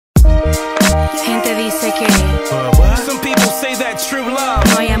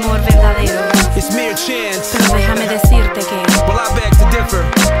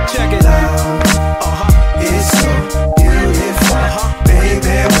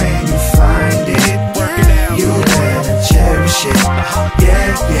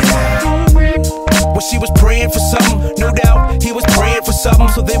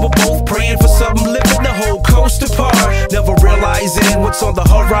what's on the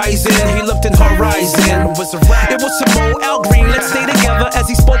horizon. He looked in horizon. It was some old Al Green, let's stay together, as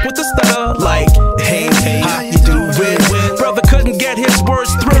he spoke with a stutter. Like, hey, how you doing? Brother couldn't get his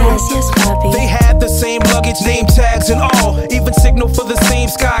words through. They had the same luggage, name tags and all, even signal for the same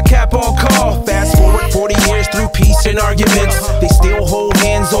sky cap on call. Fast forward 40 years through peace and arguments, they still hold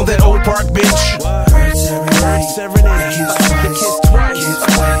hands on that old park bench. The kids twice,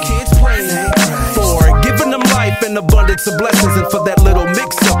 kids play for giving them life and abundance of blessings, and for that little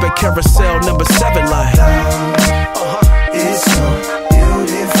mix up at carousel number 7. Like, it's so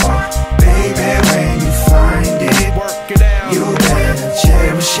beautiful, baby, when you find it. work it out. You better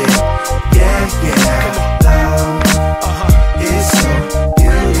cherish it, yeah, yeah. Love, it's so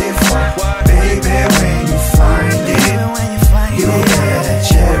beautiful, baby, when you find it. You better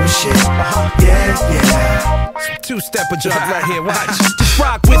cherish it, yeah, yeah. Two-stepper job right here, watch. Just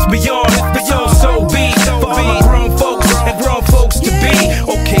rock with me on it, so be. For all the grown folks and grown folks to be.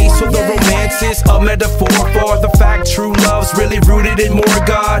 Okay, so the romance is a metaphor for the fact true love's really rooted in more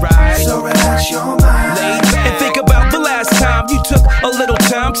God. So relax your mind And think about the last time you took a little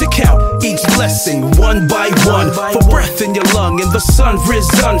time to count each blessing one by one. For breath in your lung and the sun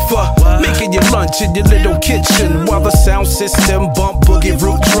risen, for making your lunch in your little kitchen while the sound system bump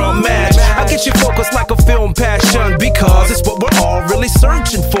BoogiRoot drum match. I get you focused like a film passion, because it's what we're all really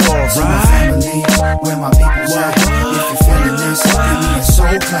searching for, right? family, where my people's at. If you're feeling this, give me a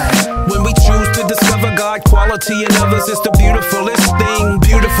soul clap. When we choose to discover God quality in others, it's the beautifulest thing,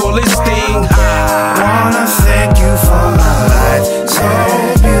 beautifulest thing. Wanna thank you for my life, so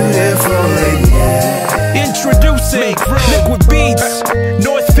beautifully, yeah. Introducing Liquid Beats,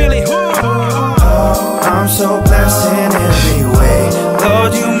 North Philly. I'm so blessed in every way.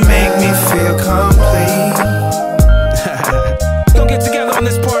 Lord, you make me feel complete. Don't get together on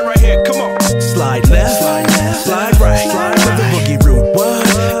this part right here, come on. Slide left, slide right, to the BoogiRoot. What?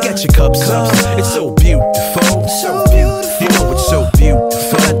 Get your cups up, it's so beautiful. So beautiful. You know it's so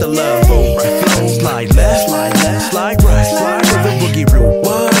beautiful. Let the love overflow. Slide left, slide right, to the BoogiRoot.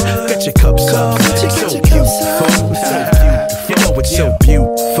 What? Get your cups up, it's so beautiful. You know it's so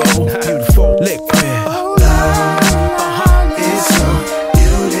beautiful, beautiful. Liquid. It's so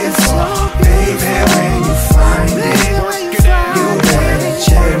beautiful, baby, when you find it. You better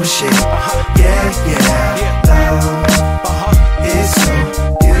cherish it, yeah, yeah. Love, it's so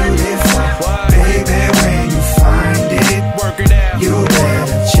beautiful, baby, when you find it. You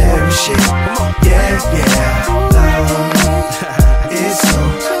better cherish it, yeah, yeah. Love, it's so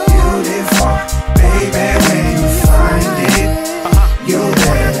beautiful, baby, when you find it. You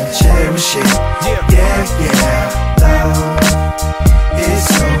better cherish it, yeah, yeah. Love, it's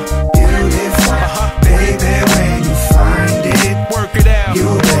so beautiful, baby, when you find it. You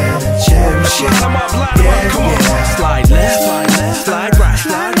better cherish it, yeah, yeah. Slide left, slide right,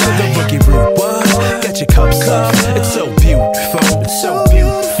 to the BoogiRoot. What? Get your cups up, it's so beautiful, it's so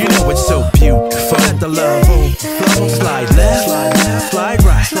beautiful. You know it's so beautiful. Let the love overflow. Slide left, slide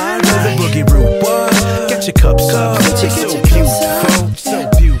right, to the BoogiRoot. What? Get your cups